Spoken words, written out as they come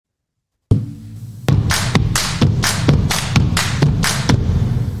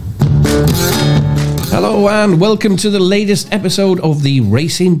Hello and welcome to the latest episode of the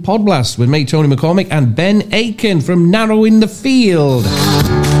Racing Podblast with me, Tony McCormick, and Ben Aiken from Narrow in the Field.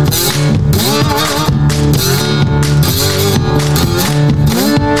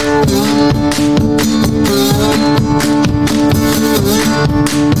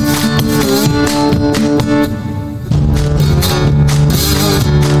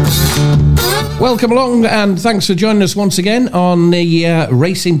 Welcome along and thanks for joining us once again on the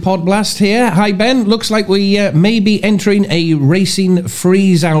Racing Podblast here. Hi Ben, looks like we may be entering a racing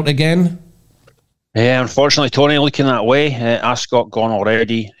freeze-out again. Yeah, unfortunately, Tony, looking that way. Ascot gone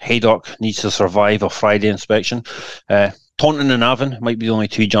already. Haydock needs to survive a Friday inspection. Taunton and Avon might be the only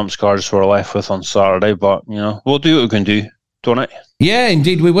two jumps cars we're left with on Saturday, but, you know, we'll do what we can do, don't it? Yeah,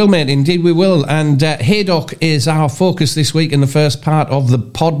 indeed we will, mate. Indeed we will. And Haydock is our focus this week in the first part of the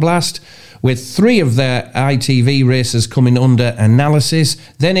Podblast, with three of their ITV races coming under analysis.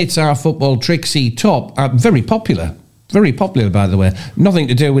 Then it's our Football Trixie Top, very popular, by the way. Nothing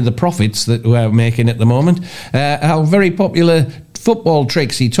to do with the profits that we're making at the moment. Our very popular Football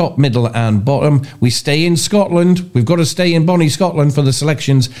Trixie Top, Middle and Bottom. We stay in Scotland. We've got to stay in Bonnie, Scotland for the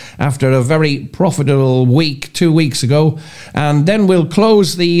selections after a very profitable week 2 weeks ago. And then we'll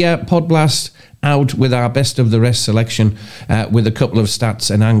close the Podblast out with our best of the rest selection with a couple of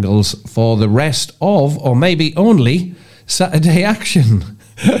stats and angles for the rest of, or maybe only, Saturday action.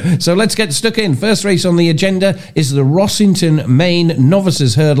 So let's get stuck in. First race on the agenda is the Rossington Main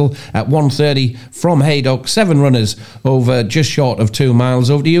Novices Hurdle at 1:30 from Haydock. 7 runners over just short of 2 miles.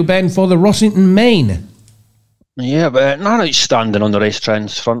 Over to you, Ben, for the Rossington Main. Yeah, but not outstanding on the race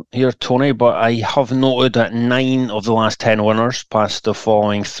trends front here, Tony, but I have noted that 9 of the last 10 winners passed the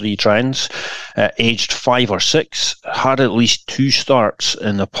following 3 trends. Aged 5 or 6, had at least 2 starts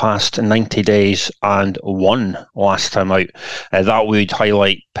in the past 90 days and 1 last time out. That would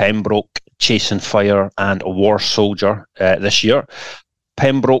highlight Pembroke, Chasing Fire and War Soldier this year.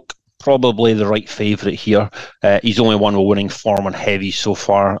 Pembroke, probably the right favourite here. He's only one with winning form on heavy so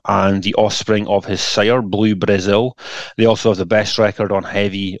far, and the offspring of his sire, Blue Brazil. They also have the best record on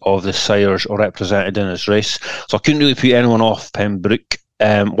heavy of the sires represented in this race. So I couldn't really put anyone off Pembroke.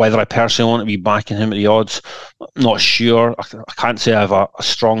 Whether I personally want to be backing him at the odds, not sure. I can't say I have a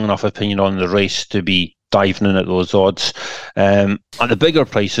strong enough opinion on the race to be diving in at those odds. At the bigger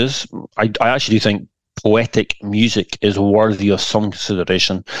prices, I actually do think Poetic Music is worthy of some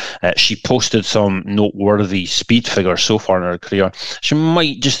consideration. She posted some noteworthy speed figures so far in her career. She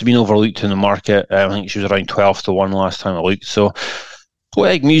might just have been overlooked in the market. I think she was around 12-1 last time I looked. So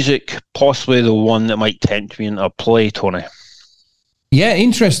Poetic Music, possibly the one that might tempt me into a play, Tony. Yeah,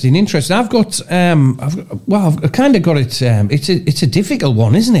 interesting. I've got, I've kind of got it. It's a difficult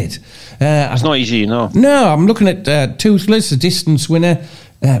one, isn't it? It's not easy, no. No, I'm looking at Toothless, a distance winner.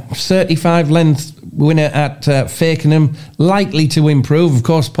 35 length winner at Fakenham, likely to improve. Of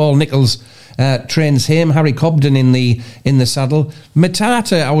course, Paul Nicholls trains him. Harry Cobden in the saddle.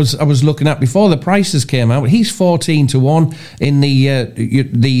 Matata, I was looking at before the prices came out. He's 14-1 in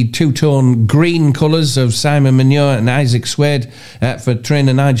the two-tone green colours of Simon Mugnot and Isaac Swade for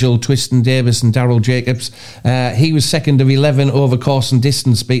trainer Nigel Twiston Davis and Darryl Jacobs. He was second of 11 over course and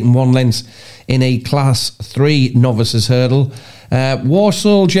distance, beating 1 length in a Class 3 novices hurdle. War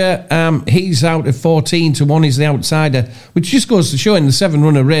Soldier, he's out at 14-1. He's the outsider, which just goes to show in the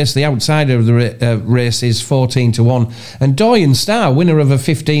 7-runner race, the outsider of the race is 14-1. And Doyen Star, winner of a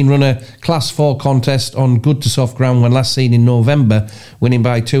 15-runner Class 4 contest on good to soft ground when last seen in November, winning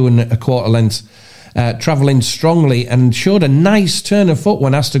by 2 1/4 lengths. Travelling strongly and showed a nice turn of foot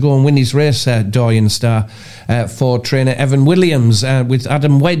when asked to go and win his race, Doyen Star, for trainer Evan Williams with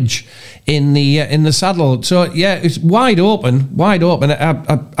Adam Wedge in the saddle. So yeah, it's wide open.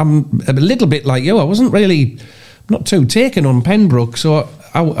 I'm a little bit like you. I wasn't really not too taken on Pembroke, so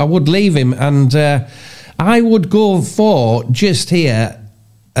I would leave him, and I would go for just here.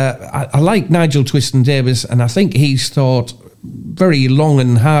 I like Nigel Twiston Davis, and I think he's thought very long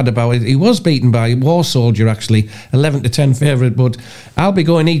and hard about it. He was beaten by War Soldier, actually, 11-10 favourite, but I'll be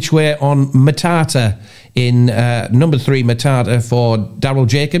going each way on Matata in number 3 Matata for Darryl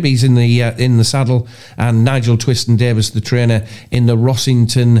Jacob. He's in the saddle, and Nigel Twiston Davis, the trainer, in the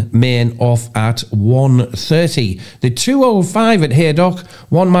Rossington Main off at 1:30. The 2:05 at Haydock,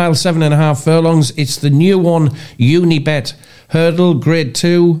 1 mile 7.5 furlongs. It's the new one, Unibet Hurdle Grade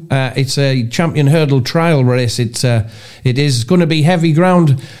 2. It's a champion hurdle trial race. It is going to be heavy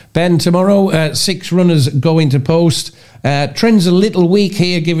ground, Ben, tomorrow. 6 runners go into post. Trend's a little weak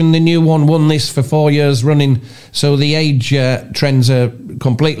here, given the new one won this for 4 years running, so the age trends are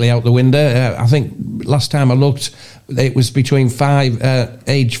completely out the window. I think last time I looked, it was between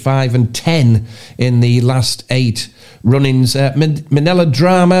age 5 and 10 in the last 8 run-ins. Manila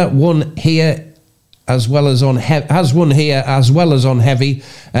Drama won here as well as on heavy.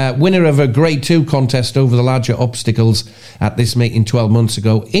 Winner of a Grade 2 contest over the larger obstacles at this meeting 12 months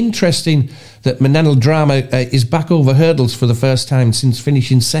ago. Interesting that Manila Drama is back over hurdles for the first time since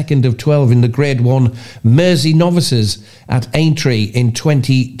finishing second of 12 in the Grade 1 Mersey Novices at Aintree in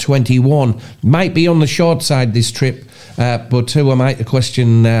 2021. Might be on the short side this trip, but who am I to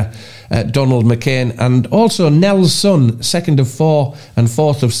question Donald McCain? And also Nell's son, second of 4 and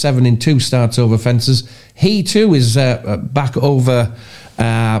fourth of 7 in 2 starts over fences. He too is back over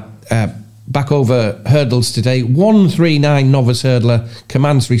hurdles today. 139 novice hurdler,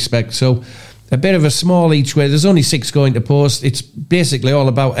 commands respect. So a bit of a small each way. There's only 6 going to post. It's basically all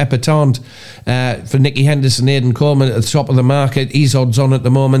about Epatante for Nicky Henderson, Aidan Coleman at the top of the market. He's odds on at the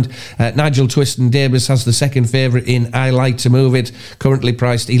moment. Nigel Twiston Davis has the second favourite in I Like to Move It, currently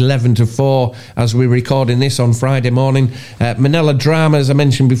priced 11 to 4 as we're recording this on Friday morning. Manila Drama, as I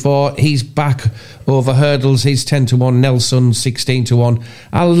mentioned before, he's back over hurdles. He's 10 to 1. Nelson 16 to 1.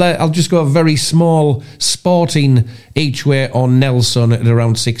 I'll just go a very small sporting each way on Nelson at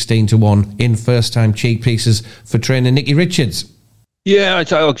around 16 to 1 in first time cheek pieces for trainer Nicky Richards. Yeah,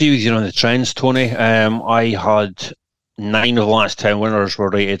 I'll agree with you on the trends, Tony. I had 9 of the last 10 winners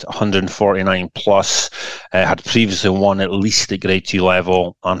were rated 149 plus. Had previously won at least at Grade 2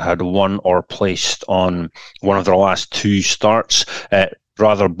 level and had won or placed on one of their last 2 starts.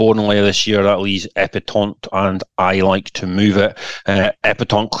 Rather boringly this year, that leaves Epatante and I Like to Move It.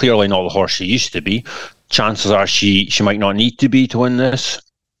 Epatante clearly not the horse she used to be. Chances are she might not need to be to win this.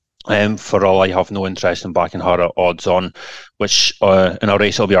 For all, I have no interest in backing her at odds on, which in a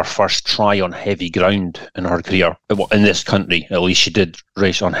race will be her first try on heavy ground in her career, in this country. At least she did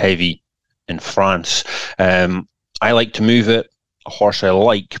race on heavy in France. I Like to Move It, a horse I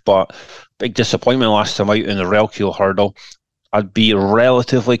like, but big disappointment last time out in the Relkiel hurdle. I'd be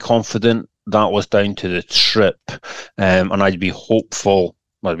relatively confident that was down to the trip, and I'd be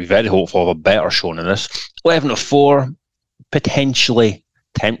very hopeful of a better showing in this. 11 to 4, potentially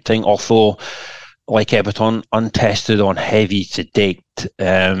tempting, although, like Epatante, untested on heavy to date.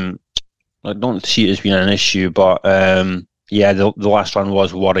 I don't see it as being an issue, but the last run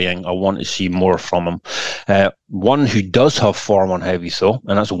was worrying. I want to see more from him. One who does have form on heavy, though,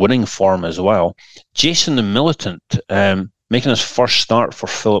 and that's winning form as well, Jason the Militant, making his first start for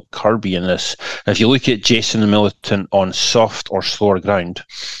Philip Kirby in this. If you look at Jason the Militant on soft or slower ground,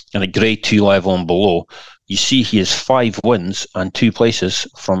 and at Grade 2 level and below, you see he has 5 wins and 2 places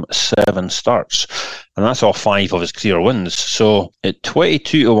from 7 starts. And that's all 5 of his career wins. So at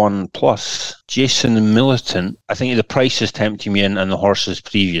 22 to 1 plus, Jason the Militant, I think the price is tempting me in and the horse's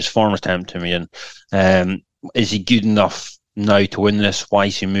previous form is tempting me in. Is he good enough now to win this? Why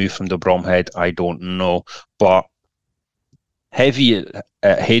is he moved from the Bromhead? I don't know. But heavy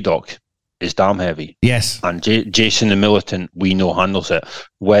at Haydock is damn heavy. Yes. And Jason the Militant, we know, handles it.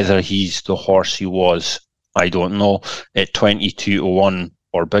 Whether he's the horse he was, I don't know. At 22 to 1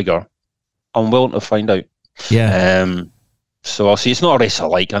 or bigger, I'm willing to find out. Yeah. So I'll see. It's not a race I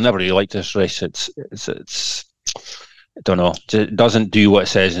like. I never really liked this race. It's I don't know. It doesn't do what it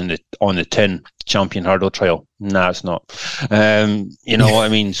says on the tin, Champion Hurdle Trial. Nah, it's not. You know what I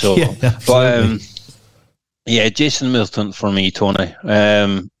mean? So, yeah, but Jason Militant for me, Tony.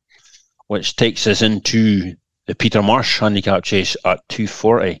 Which takes us into the Peter Marsh handicap chase at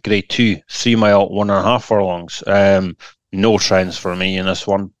 240, Grade 2, 3 mile, 1.5 furlongs. No trends for me in this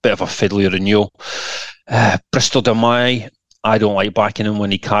one. Bit of a fiddly renewal. Bristol de Mai, I don't like backing him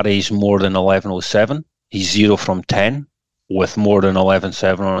when he carries more than 11.07. He's 0 from 10 with more than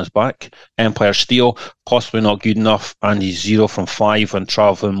 11.7 on his back. Empire Steel, possibly not good enough, and he's 0 from 5 when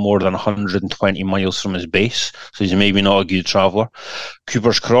travelling more than 120 miles from his base. So he's maybe not a good traveller.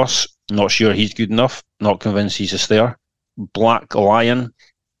 Cooper's Cross, not sure he's good enough. Not convinced he's a stayer. Black Lion,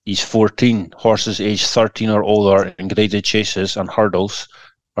 he's 14. Horses aged 13 or older in graded chases and hurdles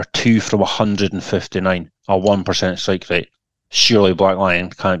are 2 from 159, a 1% strike rate. Surely Black Lion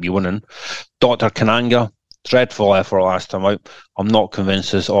can't be winning. Dr. Kananga, dreadful effort last time out. I'm not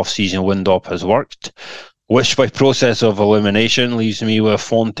convinced his off-season wind-up has worked. Which, by process of elimination, leaves me with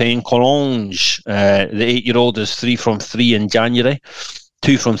Fontaine Collonges. The 8-year-old is 3 from 3 in January,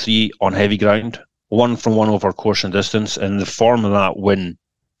 2 from 3 on heavy ground, 1 from 1 over course and distance, and the form of that win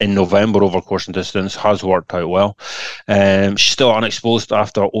in November over course and distance has worked out well. She's still unexposed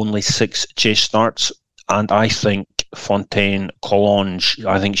after only 6 chase starts, and I think Fontaine Collonges,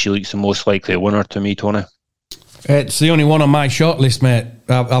 I think she looks the most likely winner to me, Tony. It's the only one on my shortlist, mate.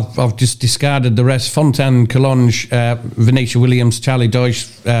 I've just discarded the rest. Fontaine, Collonges, Venetia Williams, Charlie Deutsch,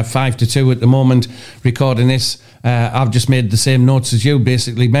 5-2 at the moment, recording this. I've just made the same notes as you,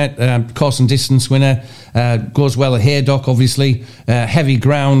 basically, mate. Course and distance winner, goes well at Haydock, obviously. Heavy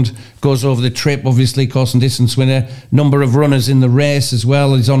ground, goes over the trip, obviously, course and distance winner. Number of runners in the race as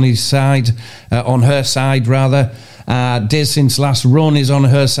well is on his side, on her side, rather. Days since last run is on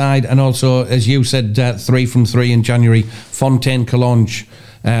her side, and also, as you said, 3 from 3 in January. Fontaine, Collonges,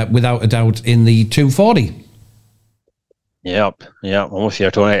 without a doubt, in the 240. Yep, I'm with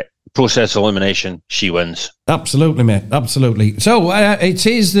you, Tony. Process elimination, she wins. Absolutely, mate. Absolutely. So it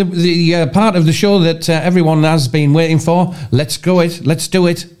is the part of the show that everyone has been waiting for. Let's go it. Let's do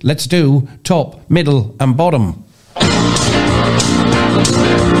it. Let's do top, middle, and bottom.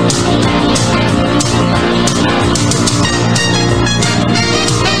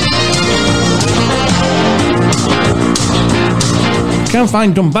 Can't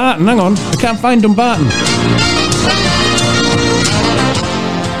find Dumbarton. Hang on. I can't find Dumbarton.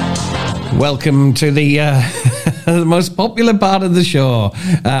 Welcome to the the most popular part of the show.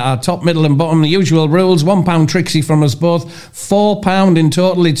 Our top, middle and bottom, the usual rules. £1 Trixie from us both. £4 in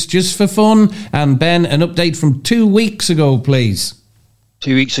total. It's just for fun. And Ben, an update from 2 weeks ago, please.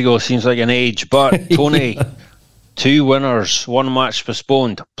 2 weeks ago seems like an age, but Tony, 2 winners, 1 match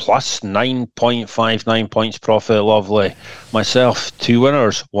postponed, plus 9.59 points profit. Lovely. Myself, 2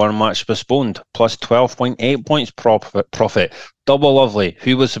 winners, 1 match postponed, plus 12.8 points profit. Double lovely.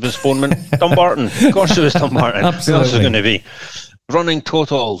 Who was the postponement? Dumbarton. Of course it was Dumbarton. Absolutely. Who else was going to be? Running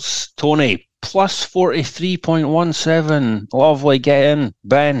totals, Tony, plus 43.17. Lovely, get in.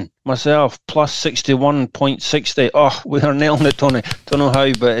 Ben, myself, plus 61.60. Oh, we are nailing it, Tony. Don't know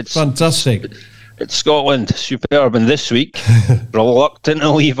how, but it's fantastic. It's Scotland, superb. And this week, reluctant to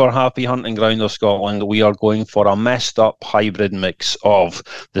leave our happy hunting ground of Scotland, we are going for a messed up hybrid mix of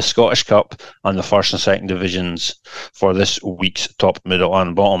the Scottish Cup and the first and second divisions for this week's top, middle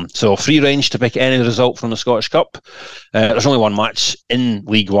and bottom. So free range to pick any result from the Scottish Cup. There's only 1 match in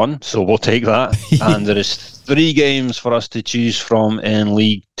League One, so we'll take that. And there is 3 games for us to choose from in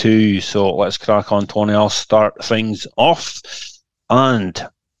League Two. So let's crack on, Tony. I'll start things off. And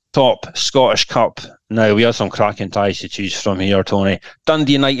top Scottish Cup. Now, we have some cracking ties to choose from here, Tony.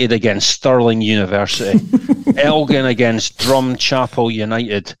 Dundee United against Stirling University. Elgin against Drumchapel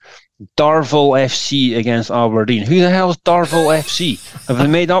United. Darvel FC against Aberdeen. Who the hell's Darvel FC? Have they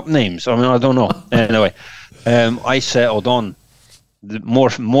made up names? I mean, I don't know. Anyway, I settled on the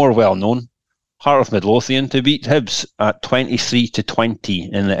more well-known Heart of Midlothian to beat Hibs at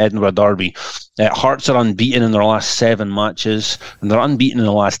 23-20 in the Edinburgh Derby. Hearts are unbeaten in their last 7 matches, and they're unbeaten in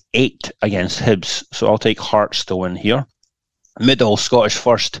the last 8 against Hibs. So I'll take Hearts to win here. Middle, Scottish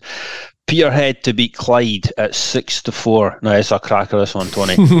First. Peterhead to beat Clyde at 6-4. Now, it's a cracker, this one,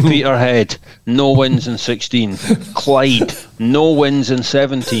 Tony. Peterhead, no wins in 16. Clyde, no wins in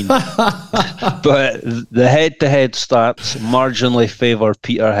 17. But the head-to-head stats marginally favour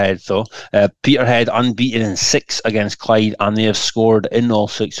Peterhead, though. Peterhead unbeaten in 6 against Clyde, and they have scored in all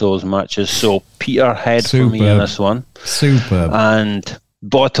 6 of those matches. So Peterhead for me in this one. Superb. And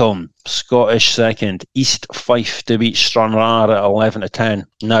bottom, Scottish second, East Fife to beat Stranraer at 11-10.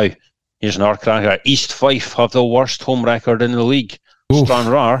 Now, here's an cracker. East Fife have the worst home record in the league. Oof.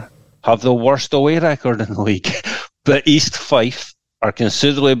 Stranraer have the worst away record in the league. But East Fife are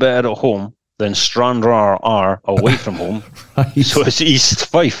considerably better at home than Stranraer are away from home. Right. So it's East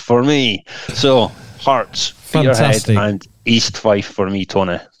Fife for me. So Hearts, Peterhead and East Fife for me,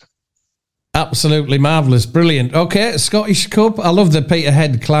 Tony. Absolutely marvellous. Brilliant. Okay, Scottish Cup. I love the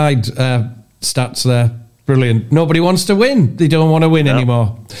Peterhead Clyde stats there. Brilliant. Nobody wants to win. They don't want to win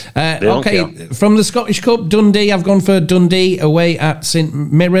anymore. Okay, from the Scottish Cup, Dundee. I've gone for Dundee away at St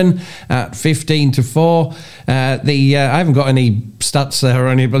Mirren at 15-4. I haven't got any stats there or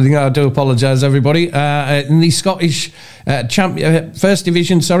anything. I do apologise, everybody. In the Scottish First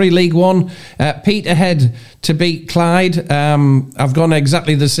Division, League One, Peterhead to beat Clyde. I've gone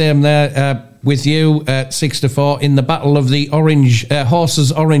exactly the same there with you at 6-4 in the battle of the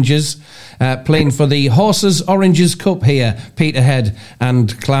Horses Oranges. Playing for the Horses Oranges Cup here, Peterhead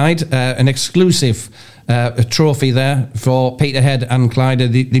and Clyde. An exclusive trophy there for Peterhead and Clyde.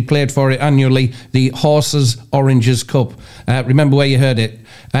 They played for it annually, the Horses Oranges Cup. Remember where you heard it.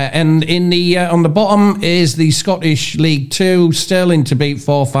 And in the on the bottom is the Scottish League Two, Stirling to beat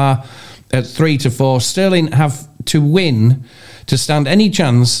Forfar at 3-4. Stirling have to win to stand any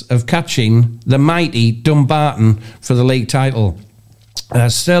chance of catching the mighty Dumbarton for the league title.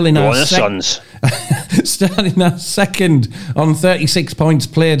 Sterling are Sterling that's second on 36 points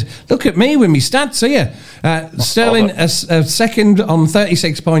played. Look at me with me stats here. Sterling a second on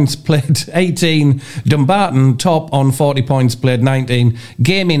 36 points played 18. Dumbarton top on 40 points played 19.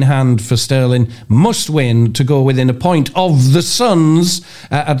 Game in hand for Sterling. Must win to go within a point of the Suns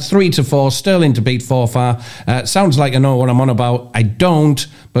at 3-4. Sterling to beat Forfar. Sounds like I know what I'm on about. I don't,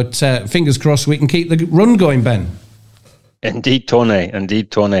 but fingers crossed we can keep the run going, Ben. Indeed, Tony.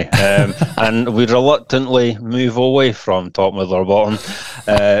 And we reluctantly move away from top, middle or bottom,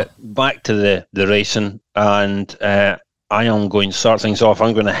 back to the racing. And I am going to start things off.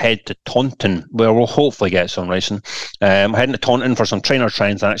 I'm going to head to Taunton, where we'll hopefully get some racing. I'm heading to Taunton for some trainer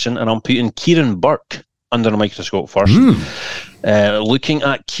transaction, and I'm putting Kieran Burke under a microscope first. Looking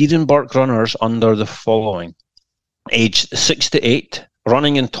at Kieran Burke runners under the following. Aged 6 to 8.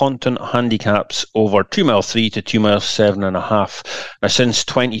 Running in Taunton handicaps over 2 mile 3 to 2 mile 7.5. Now, since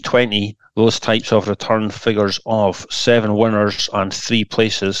 2020, those types of return figures of 7 winners and 3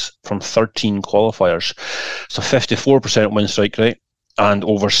 places from 13 qualifiers. So 54% win strike rate and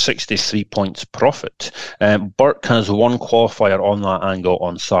over 63 points profit. Burke has one qualifier on that angle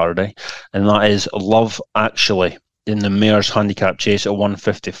on Saturday, and that is Love Actually in the Mayor's handicap chase at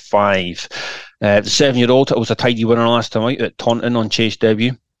 155. The 7-year-old was a tidy winner last time out at Taunton on chase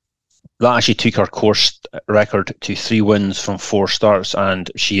debut. That actually took her course record to 3 wins from 4 starts,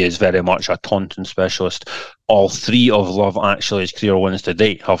 and she is very much a Taunton specialist. All 3 of Love Actually's career wins to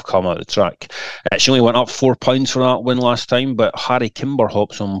date have come out the track. She only went up £4 for that win last time, but Harry Kimber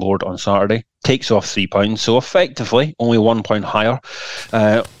hops on board on Saturday, takes off £3, so effectively only £1 higher.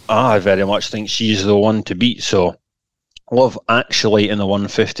 I very much think she's the one to beat, so Love Actually in the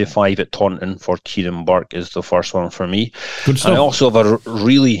 155 at Taunton for Kieran Burke is the first one for me. Good stuff. And I also have a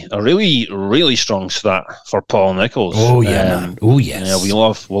really strong stat for Paul Nicholls. Oh yeah, man. Oh yes. Yeah, we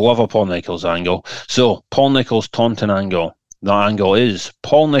love a Paul Nicholls angle. So Paul Nicholls Taunton angle. The angle is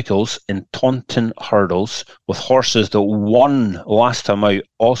Paul Nicholls in Taunton hurdles with horses that won last time out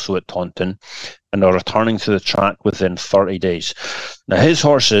also at Taunton and are returning to the track within 30 days. Now his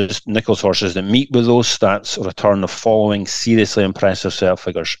horses, Nicholls' horses that meet with those stats return the following seriously impressive set of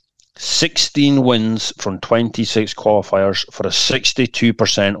figures. 16 wins from 26 qualifiers for a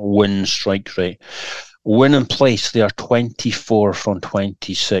 62% win strike rate. Win in place, they are 24 from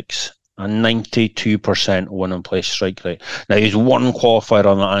 26. A 92% win and place strike rate. Now, he's one qualifier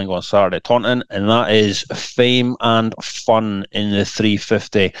on that angle on Saturday at Taunton, and that is Fame and Fun in the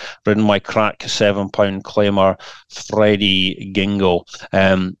 350, ridden by crack £7 claimer Freddie Gingle.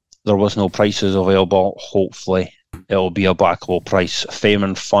 There was no prices available. Hopefully, it'll be a backable price. Fame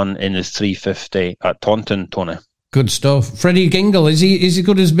and Fun in the 350 at Taunton, Tony. Good stuff. Freddie Gingle, is he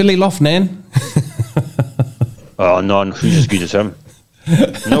good as Billy Loughnane? Oh, none. Who's as good as him?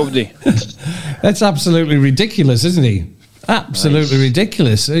 Nobody. That's absolutely ridiculous, isn't he? Absolutely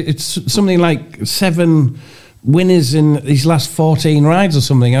ridiculous. It's something like 7 winners in his last 14 rides or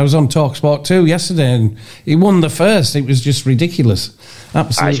something. I was on TalkSport 2 yesterday and he won the first. It was just ridiculous.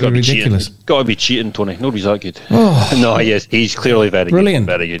 Absolutely ridiculous. Got to be cheating, Tony. Nobody's that good. Oh. No, he's clearly very brilliant.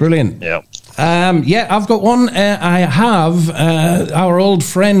 Good. Very good. Brilliant. Yeah. I've got one. I have our old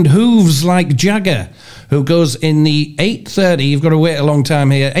friend Hooves Like Jagger, who goes in the 8:30. You've got to wait a long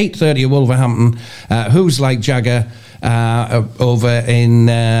time here. 8:30 at Wolverhampton. Hooves Like Jagger over in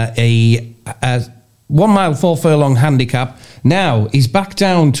a 1 mile 4 furlong handicap. Now he's back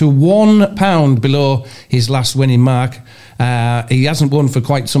down to £1 below his last winning mark. He hasn't won for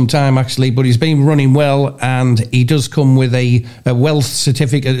quite some time, actually, but he's been running well, and he does come with a wealth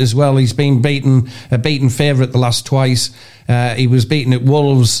certificate as well. He's been a beaten favourite the last twice. He was beaten at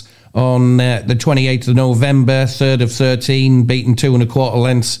Wolves on the 28th of November, 3rd of 13, beaten 2 1/4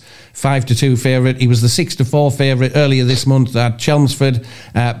 lengths, 5-2 favourite. He was the 6-4 favourite earlier this month at Chelmsford,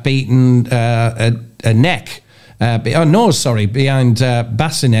 beaten a neck. Behind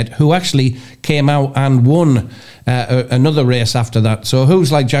Bassinet, who actually came out and won another race after that. So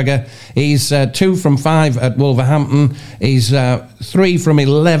Who's Like Jagger? He's 2 from 5 at Wolverhampton. He's 3 from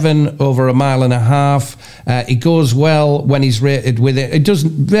 11 over 1.5 miles. He goes well when he's rated with it. It does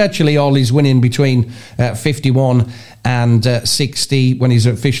virtually all his winning between 51 and 60. When he's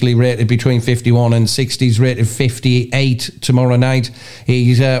officially rated between 51 and 60, he's rated 58 tomorrow night.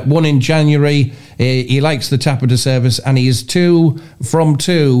 He's won in January. He likes the tap of the service, and he is 2 from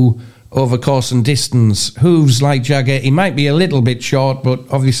 2 over course and distance. Hooves like Jagger, he might be a little bit short, but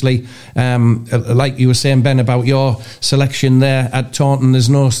obviously, like you were saying, Ben, about your selection there at Taunton, there's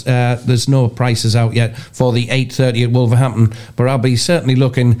no prices out yet for the 8:30 at Wolverhampton, but I'll be certainly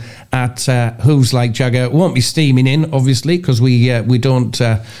looking at Hooves like Jagger. It won't be steaming in, obviously, because we don't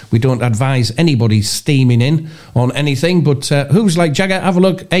advise anybody steaming in on anything, but Hooves like Jagger, have a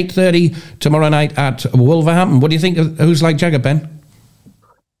look, 8:30 tomorrow night at Wolverhampton. What do you think of Who's Like Jagger, Ben?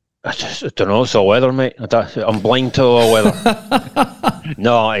 I don't know. It's all weather, mate. I'm blind to all weather.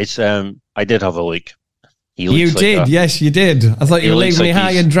 No, it's. I did have a look. Yes, you did. I thought you were leaving me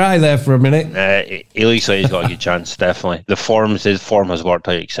high and dry there for a minute. He looks like he's got a good chance, definitely. His form has worked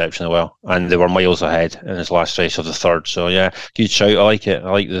out exceptionally well, and they were miles ahead in his last race of the third. So yeah, good shout. I like it.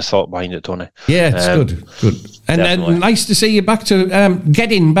 I like the thought behind it, Tony. Yeah, it's good. And nice to see you back to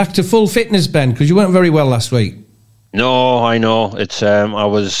getting back to full fitness, Ben, because you weren't very well last week. No, I know. It's I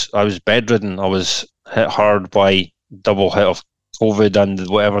was bedridden. I was hit hard by double hit of COVID and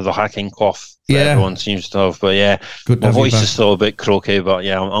whatever the hacking cough that everyone seems to have. But yeah, my voice is still a bit croaky. But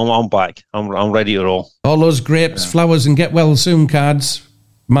yeah, I'm back. I'm ready to roll. All those grapes, flowers, and get well soon cards,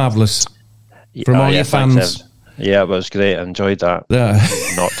 marvellous from all your fans. Thanks, yeah, it was great. I enjoyed that.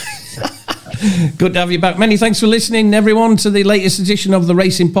 Not. Good to have you back. Many thanks for listening, everyone, to the latest edition of the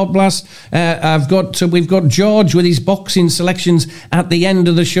Racing Podblast. We've got George with his boxing selections at the end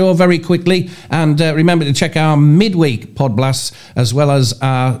of the show very quickly. And remember to check our midweek Podblasts, as well as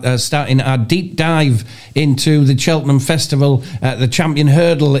starting our deep dive into the Cheltenham Festival. The Champion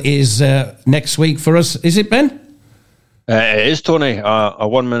Hurdle is next week for us. Is it, Ben? It is, Tony. A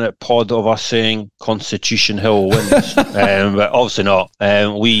 1 minute pod of us saying Constitution Hill wins, but obviously not.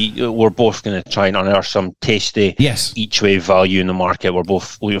 We're both going to try and unearth some tasty each way value in the market. We're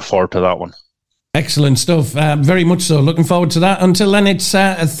both looking forward to that one. Excellent stuff. Very much so. Looking forward to that. Until then, it's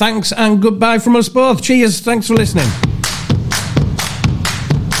thanks and goodbye from us both. Cheers. Thanks for listening.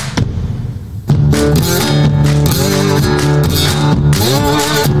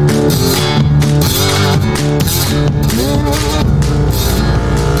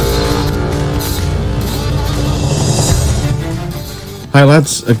 Hi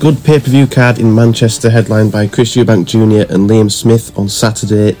lads, a good pay-per-view card in Manchester headlined by Chris Eubank Jr. and Liam Smith on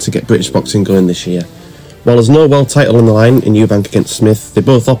Saturday to get British boxing going this year. While there's no world title on the line in Eubank against Smith, they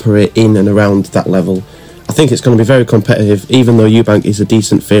both operate in and around that level. I think it's going to be very competitive, even though Eubank is a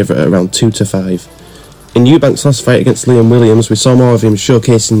decent favourite at around 2-5. In Eubank's last fight against Liam Williams, we saw more of him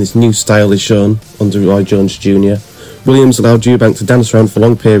showcasing this new style he's shown under Roy Jones Jr. Williams allowed Eubank to dance around for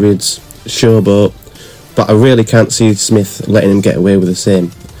long periods, showboat, but I really can't see Smith letting him get away with the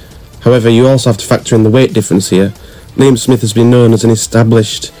same. However, you also have to factor in the weight difference here. Liam Smith has been known as an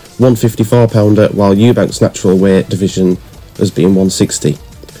established 154-pounder, while Eubank's natural weight division has been 160.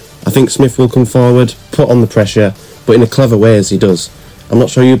 I think Smith will come forward, put on the pressure, but in a clever way as he does. I'm not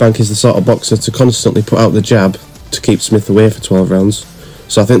sure Eubank is the sort of boxer to constantly put out the jab to keep Smith away for 12 rounds,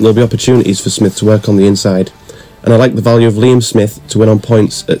 so I think there'll be opportunities for Smith to work on the inside. And I like the value of Liam Smith to win on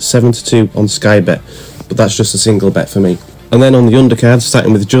points at 7-2 on Sky Bet, but that's just a single bet for me. And then on the undercard,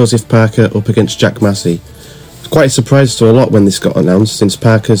 starting with Joseph Parker up against Jack Massey. It's quite a surprise to a lot when this got announced, since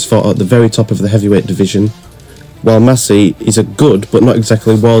Parker's fought at the very top of the heavyweight division, while Massey is a good but not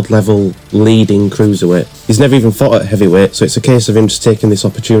exactly world-level leading cruiserweight. He's never even fought at heavyweight, so it's a case of him just taking this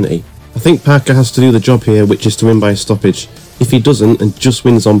opportunity. I think Parker has to do the job here, which is to win by a stoppage. If he doesn't and just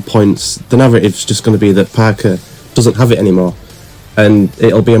wins on points, the narrative's just going to be that Parker doesn't have it anymore, and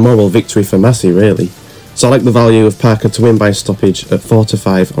it'll be a moral victory for Massey, really. So I like the value of Parker to win by a stoppage at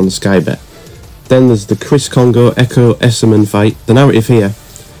 4-5 on Sky Bet. Then there's the Chris Congo Echo Esserman fight. The narrative here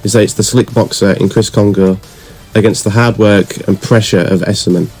is that it's the slick boxer in Chris Congo against the hard work and pressure of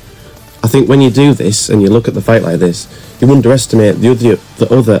Esserman. I think when you do this and you look at the fight like this, you underestimate the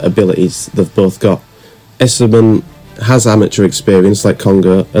other abilities they've both got. Esserman has amateur experience like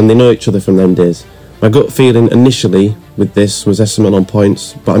Congo, and they know each other from them days. My gut feeling initially with this was Esserman on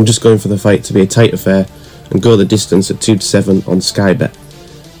points, but I'm just going for the fight to be a tight affair and go the distance at 2-7 on Sky Bet.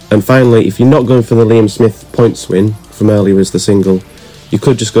 And finally, if you're not going for the Liam Smith points win from earlier as the single, you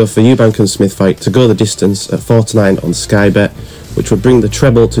could just go for Eubank and Smith fight to go the distance at 4-9 on Sky Bet, which would bring the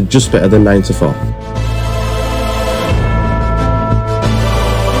treble to just better than 9-4.